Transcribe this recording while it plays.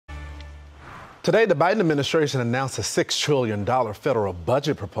Today, the Biden administration announced a $6 trillion federal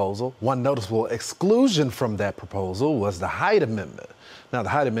budget proposal. One noticeable exclusion from that proposal was the Hyde Amendment. Now, the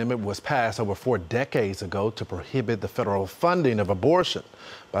Hyde Amendment was passed over 4 decades ago to prohibit the federal funding of abortion.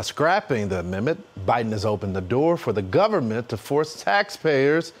 By scrapping the amendment, Biden has opened the door for the government to force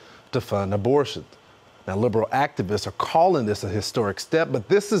taxpayers to fund abortion. Now, liberal activists are calling this a historic step, but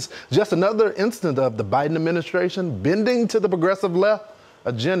this is just another instance of the Biden administration bending to the progressive left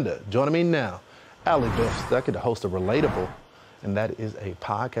agenda. Joining me now, Ali Stuckey, the host of Relatable, and that is a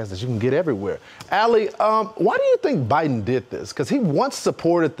podcast that you can get everywhere. Ali, why do you think Biden did this? Because he once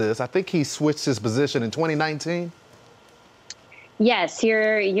supported this. I think he switched his position in 2019. Yes,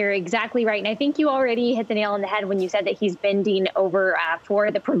 you're exactly right. And I think you already hit the nail on the head when you said that he's bending over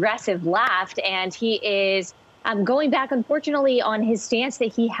for the progressive left. And he is going back, unfortunately, on his stance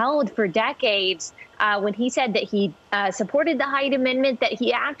that he held for decades when he said that he supported the Hyde Amendment, that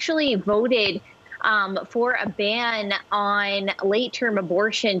he actually voted for a ban on late-term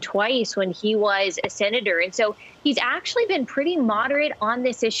abortion twice when he was a senator. And so he's actually been pretty moderate on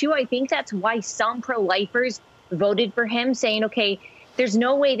this issue. I think that's why some pro-lifers voted for him, saying, okay, there's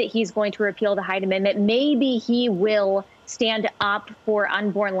no way that he's going to repeal the Hyde Amendment. Maybe he will stand up for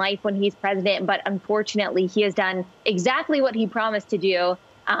unborn life when he's president. But unfortunately, he has done exactly what he promised to do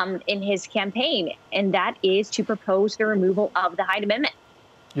in his campaign, and that is to propose the removal of the Hyde Amendment.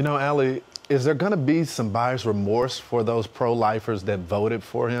 You know, Ali, is there going to be some buyer's remorse for those pro-lifers that voted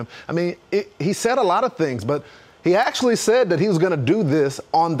for him? I mean, he said a lot of things, but he actually said that he was going to do this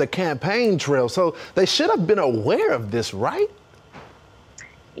on the campaign trail. So they should have been aware of this, right?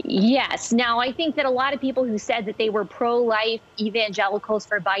 Yes. Now, I think that a lot of people who said that they were pro-life evangelicals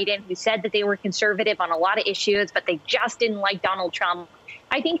for Biden, who said that they were conservative on a lot of issues, but they just didn't like Donald Trump,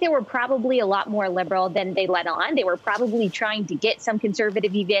 I think they were probably a lot more liberal than they let on. They were probably trying to get some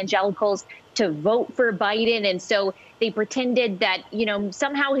conservative evangelicals to vote for Biden. And so they pretended that, you know,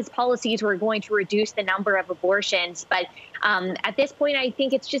 somehow his policies were going to reduce the number of abortions. But at this point, I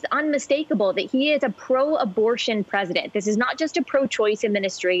think it's just unmistakable that he is a pro-abortion president. This is not just a pro-choice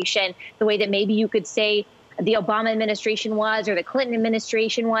administration, the way that maybe you could say the Obama administration was or the Clinton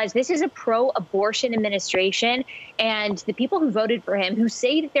administration was. This is a pro-abortion administration. And the people who voted for him, who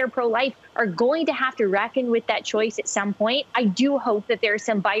say that they're pro-life, are going to have to reckon with that choice at some point. I do hope that there's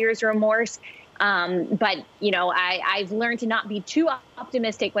some buyer's remorse. But, you know, I've learned to not be too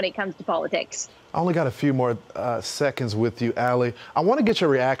optimistic when it comes to politics. I only got a few more seconds with you, Ali. I want to get your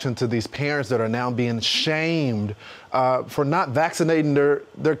reaction to these parents that are now being shamed for not vaccinating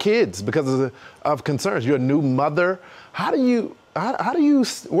their kids because of concerns. You're a new mother. Where do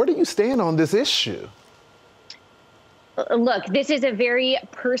you stand on this issue? Look, this is a very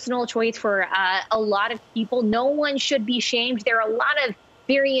personal choice for a lot of people. No one should be shamed. There are a lot of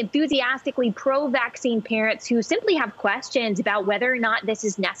very enthusiastically pro-vaccine parents who simply have questions about whether or not this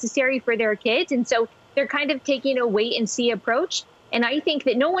is necessary for their kids. And so they're kind of taking a wait and see approach. And I think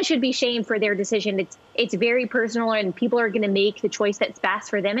that no one should be shamed for their decision. It's very personal, and people are going to make the choice that's best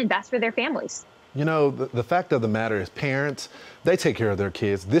for them and best for their families. You know, the fact of the matter is parents, they take care of their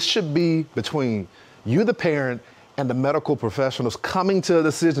kids. This should be between you, the parent, and the medical professionals coming to a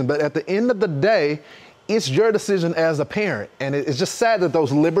decision. But at the end of the day, it's your decision as a parent. And it's just sad that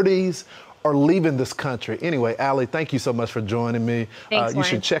those liberties are leaving this country. Anyway, Ali, thank you so much for joining me. Thanks, you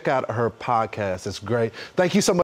should check out her podcast. It's great. Thank you so much.